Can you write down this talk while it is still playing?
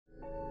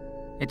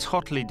It's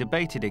hotly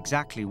debated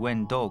exactly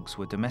when dogs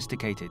were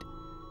domesticated,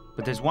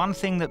 but there's one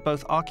thing that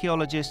both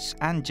archaeologists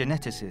and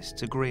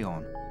geneticists agree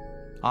on.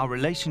 Our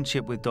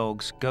relationship with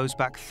dogs goes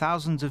back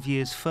thousands of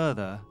years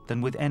further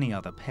than with any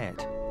other pet.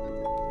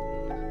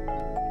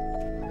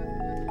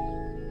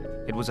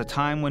 It was a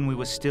time when we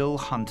were still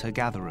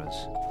hunter-gatherers.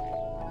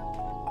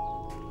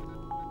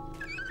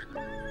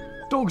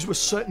 Dogs were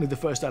certainly the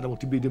first animal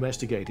to be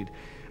domesticated,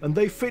 and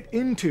they fit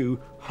into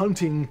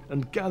hunting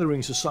and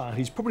gathering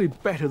societies probably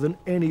better than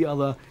any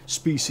other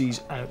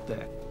species out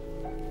there.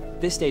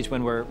 This stage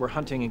when we're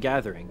hunting and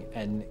gathering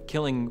and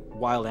killing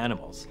wild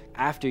animals,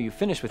 after you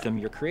finish with them,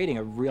 you're creating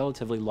a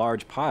relatively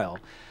large pile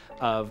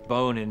of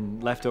bone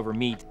and leftover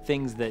meat,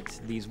 things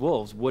that these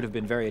wolves would have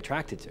been very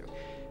attracted to.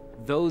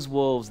 Those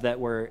wolves that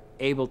were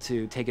able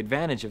to take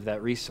advantage of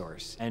that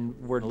resource and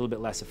were a little bit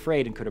less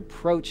afraid and could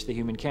approach the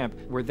human camp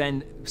were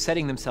then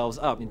setting themselves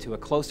up into a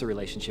closer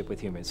relationship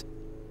with humans.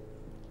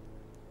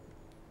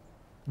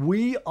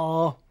 We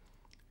are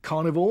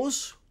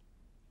carnivores,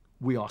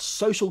 we are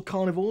social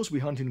carnivores, we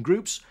hunt in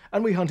groups,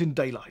 and we hunt in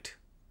daylight.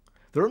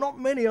 There are not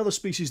many other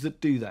species that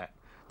do that.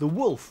 The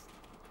wolf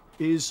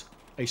is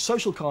a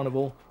social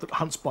carnivore that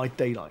hunts by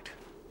daylight,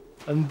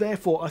 and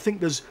therefore I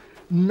think there's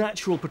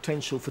natural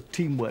potential for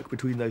teamwork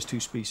between those two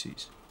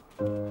species.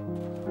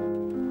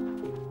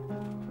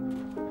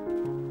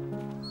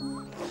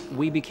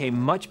 We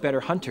became much better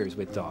hunters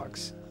with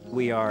dogs.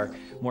 We are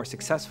more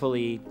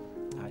successfully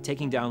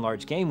taking down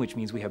large game, which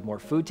means we have more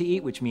food to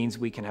eat, which means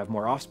we can have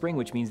more offspring,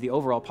 which means the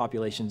overall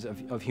populations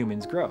of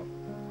humans grow.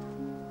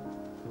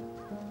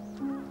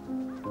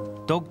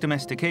 Dog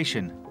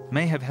domestication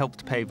may have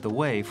helped pave the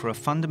way for a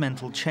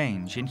fundamental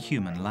change in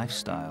human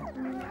lifestyle.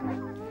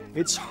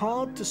 It's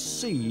hard to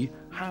see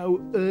how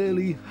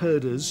early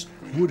herders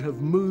would have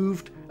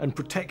moved and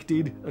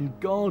protected and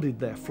guarded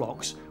their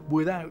flocks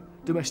without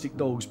domestic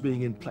dogs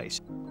being in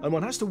place. And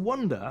one has to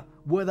wonder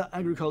whether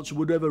agriculture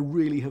would ever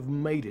really have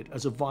made it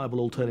as a viable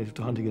alternative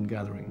to hunting and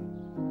gathering.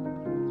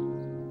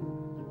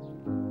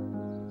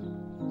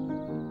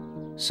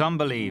 Some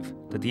believe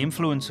that the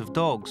influence of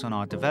dogs on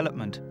our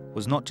development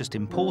was not just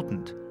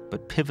important,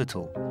 but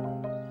pivotal.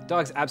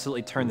 Dogs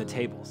absolutely turned the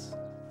tables.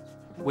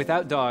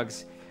 Without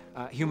dogs,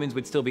 humans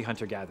would still be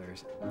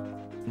hunter-gatherers.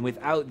 And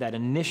without that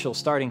initial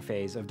starting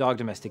phase of dog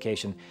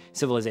domestication,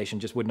 civilization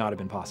just would not have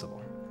been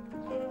possible.